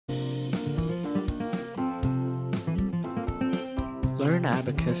Learn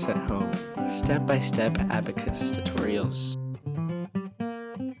Abacus at home. Step-by-step Abacus tutorials.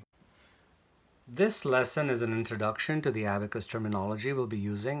 This lesson is an introduction to the Abacus terminology we'll be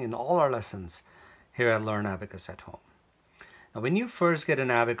using in all our lessons here at Learn Abacus at Home. Now, when you first get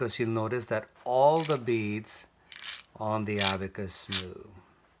an abacus, you'll notice that all the beads on the abacus move.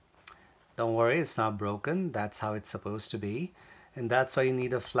 Don't worry, it's not broken. That's how it's supposed to be. And that's why you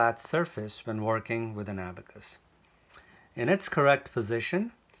need a flat surface when working with an abacus. In its correct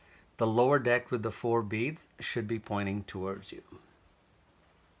position, the lower deck with the 4 beads should be pointing towards you.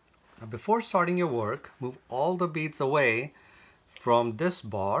 Now, before starting your work, move all the beads away from this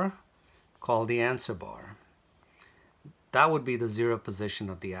bar called the answer bar. That would be the 0 position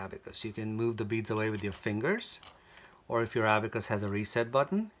of the abacus. You can move the beads away with your fingers, or if your abacus has a reset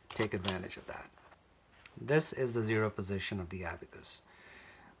button, take advantage of that. This is the 0 position of the abacus.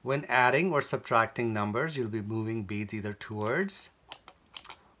 When adding or subtracting numbers, you'll be moving beads either towards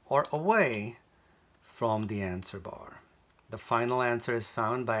or away from the answer bar. The final answer is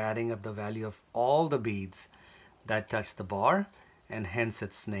found by adding up the value of all the beads that touch the bar, and hence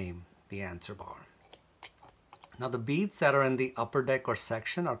its name, the answer bar. Now, the beads that are in the upper deck or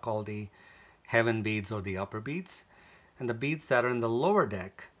section are called the heaven beads or the upper beads, and the beads that are in the lower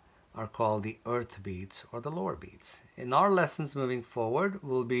deck are called the earth beads or the lower beads. In our lessons moving forward,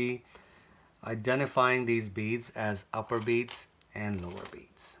 we'll be identifying these beads as upper beads and lower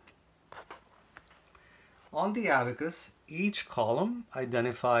beads. On the abacus, each column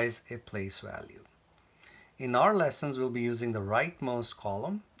identifies a place value. In our lessons, we'll be using the rightmost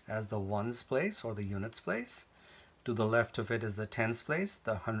column as the ones place or the units place. To the left of it is the tens place,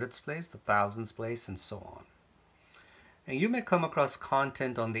 the hundreds place, the thousands place, and so on. And you may come across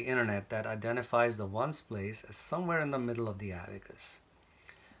content on the internet that identifies the ones place as somewhere in the middle of the abacus.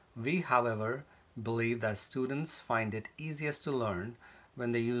 We, however, believe that students find it easiest to learn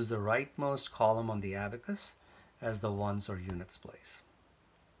when they use the rightmost column on the abacus as the ones or units place.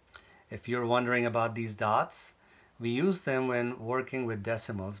 If you're wondering about these dots, we use them when working with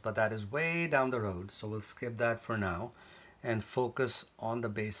decimals, but that is way down the road, so we'll skip that for now and focus on the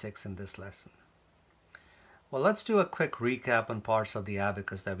basics in this lesson. Well, let's do a quick recap on parts of the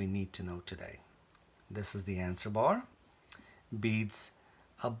abacus that we need to know today. This is the answer bar. Beads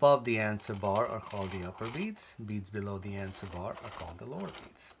above the answer bar are called the upper beads. Beads below the answer bar are called the lower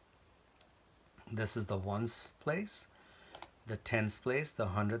beads. This is the ones place, the tens place, the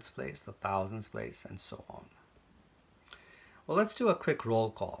hundreds place, the thousands place, and so on. Well, let's do a quick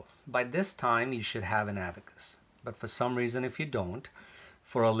roll call. By this time, you should have an abacus. But for some reason, if you don't,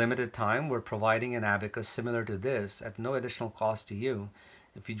 for a limited time, we're providing an abacus similar to this at no additional cost to you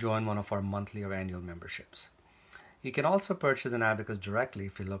if you join one of our monthly or annual memberships. You can also purchase an abacus directly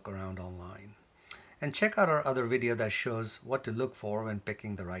if you look around online. And check out our other video that shows what to look for when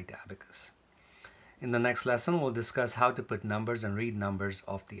picking the right abacus. In the next lesson, we'll discuss how to put numbers and read numbers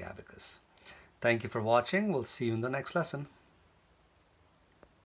off the abacus. Thank you for watching. We'll see you in the next lesson.